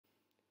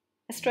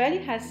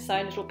Australia has its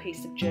own little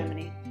piece of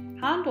Germany.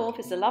 Hahndorf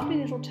is a lovely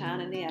little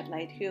town in the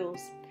Adelaide Hills.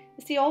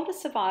 It's the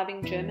oldest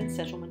surviving German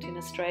settlement in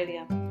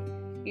Australia.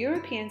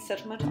 European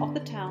settlement of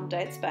the town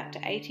dates back to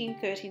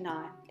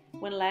 1839,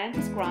 when land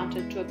was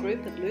granted to a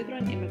group of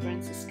Lutheran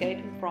immigrants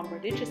escaping from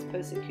religious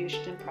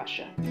persecution in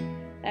Prussia.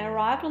 They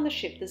arrived on the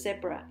ship the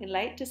Zebra in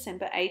late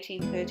December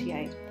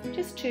 1838,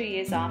 just 2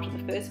 years after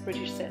the first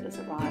British settlers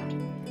arrived.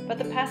 But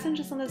the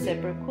passengers on the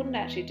Zebra couldn't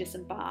actually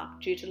disembark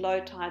due to low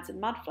tides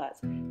and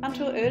mudfloods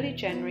until early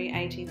January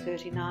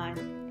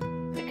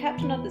 1839. The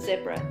captain of the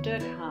Zebra,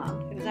 Dirk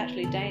Hahn, who was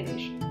actually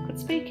Danish, could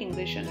speak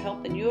English and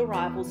help the new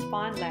arrivals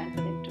find land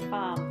for them to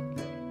farm.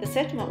 The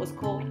settlement was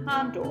called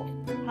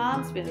Hahndorf,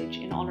 Hahn's village,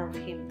 in honour of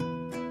him.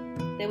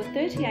 There were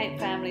 38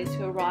 families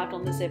who arrived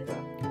on the Zebra,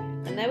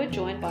 and they were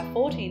joined by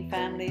 14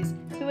 families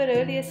who had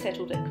earlier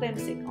settled at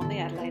Clemzig on the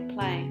Adelaide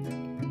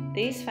Plain.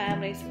 These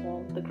families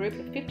formed the group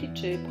of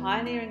 52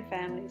 pioneering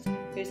families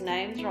whose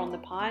names are on the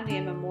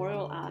Pioneer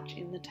Memorial Arch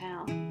in the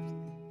town.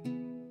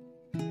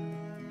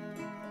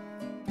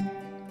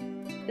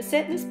 The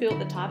settlers built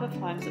the type of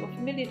homes that were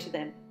familiar to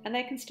them, and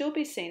they can still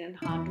be seen in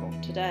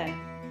Hahndorf today.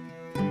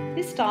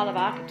 This style of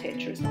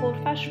architecture is called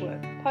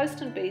Fachwerk,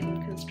 post and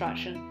beam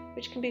construction,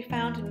 which can be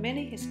found in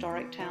many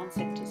historic town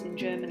centres in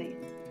Germany.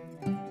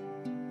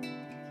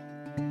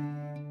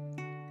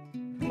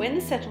 When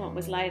the settlement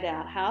was laid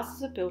out,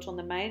 houses were built on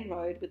the main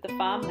road with the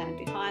farmland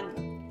behind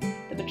them.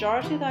 The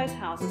majority of those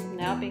houses have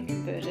now been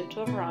converted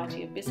to a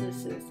variety of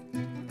businesses.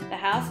 The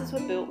houses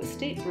were built with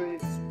steep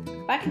roofs.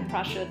 Back in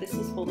Prussia, this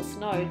was for the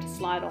snow to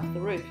slide off the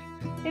roof.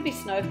 Heavy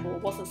snowfall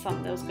wasn't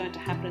something that was going to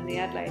happen in the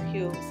Adelaide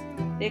Hills.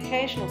 The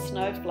occasional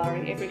snow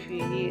flurry every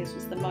few years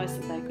was the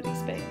most that they could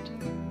expect.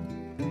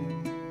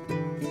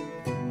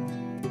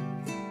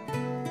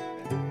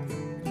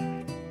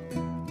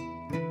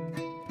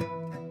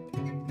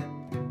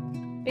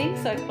 Being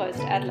so close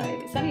to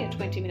Adelaide, it's only a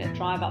 20-minute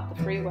drive up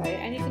the freeway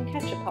and you can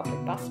catch a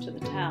public bus to the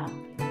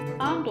town.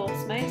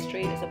 Hahndorf's main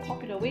street is a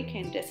popular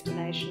weekend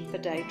destination for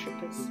day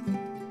trippers.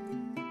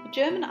 The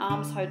German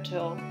Arms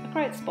Hotel, a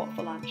great spot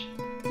for lunch.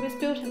 It was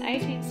built in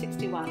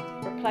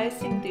 1861,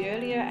 replacing the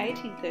earlier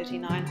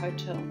 1839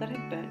 hotel that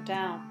had burnt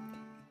down.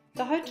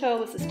 The hotel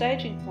was the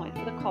staging point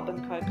for the Cobb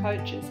 & Co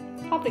coaches,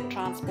 public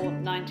transport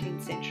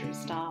 19th century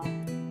style.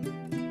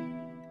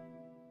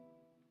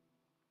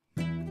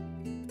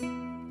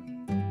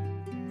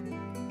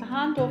 The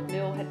Hahndorf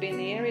mill had been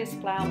the area's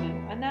flour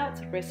mill, and now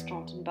it's a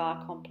restaurant and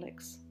bar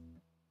complex.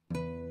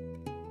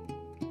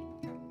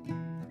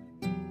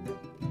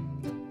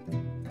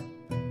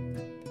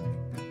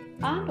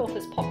 Hahndorf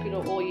is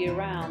popular all year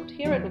round.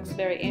 Here it looks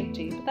very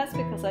empty, but that's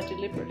because I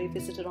deliberately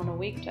visited on a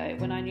weekday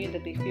when I knew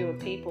there'd be fewer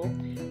people,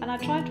 and I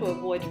tried to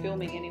avoid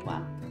filming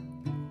anyone.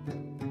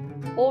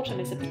 Autumn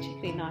is a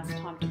particularly nice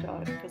time to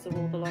go because of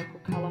all the local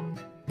colour.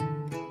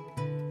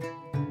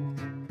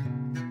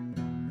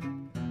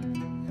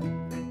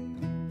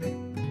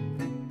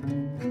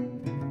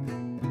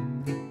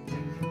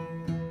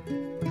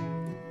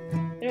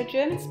 There are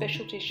German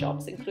specialty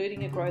shops,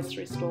 including a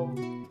grocery store.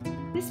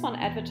 This one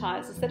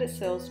advertises that it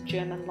sells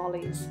German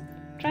lollies,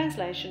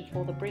 translation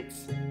for the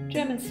Brits,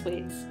 German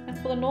sweets, and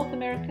for the North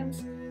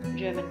Americans,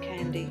 German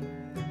candy.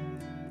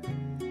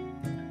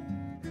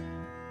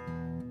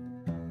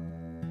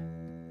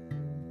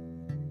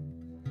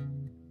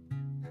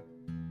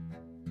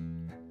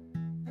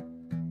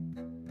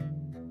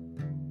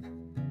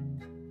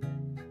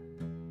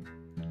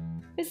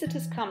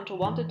 Visitors come to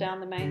wander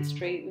down the main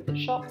street with its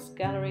shops,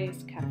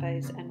 galleries,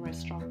 cafes and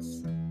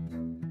restaurants.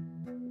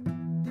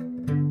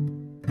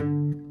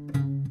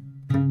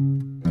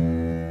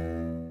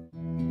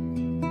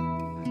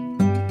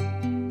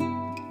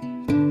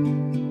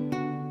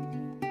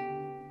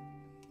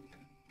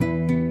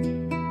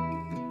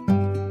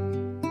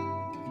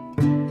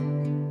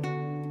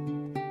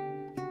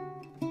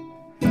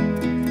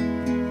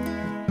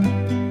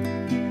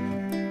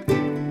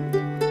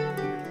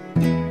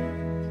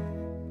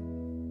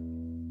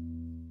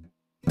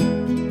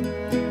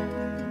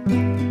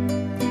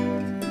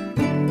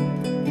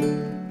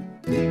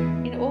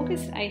 In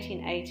August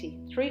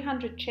 1880,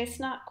 300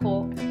 chestnut,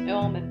 cork,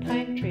 elm and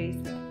plane trees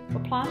were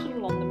planted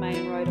along the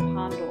main road of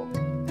Hahndorf,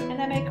 and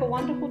they make a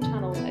wonderful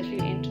tunnel as you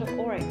enter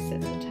or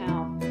exit the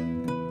town.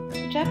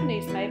 The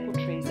Japanese maple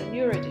trees are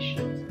newer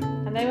additions,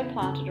 and they were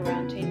planted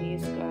around 10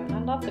 years ago, and I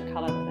love the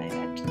colour that they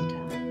add to the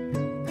town.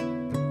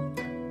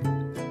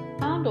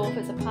 Hahndorf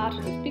is a part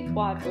of this big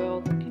wide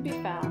world that can be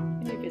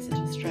found when you visit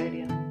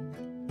Australia.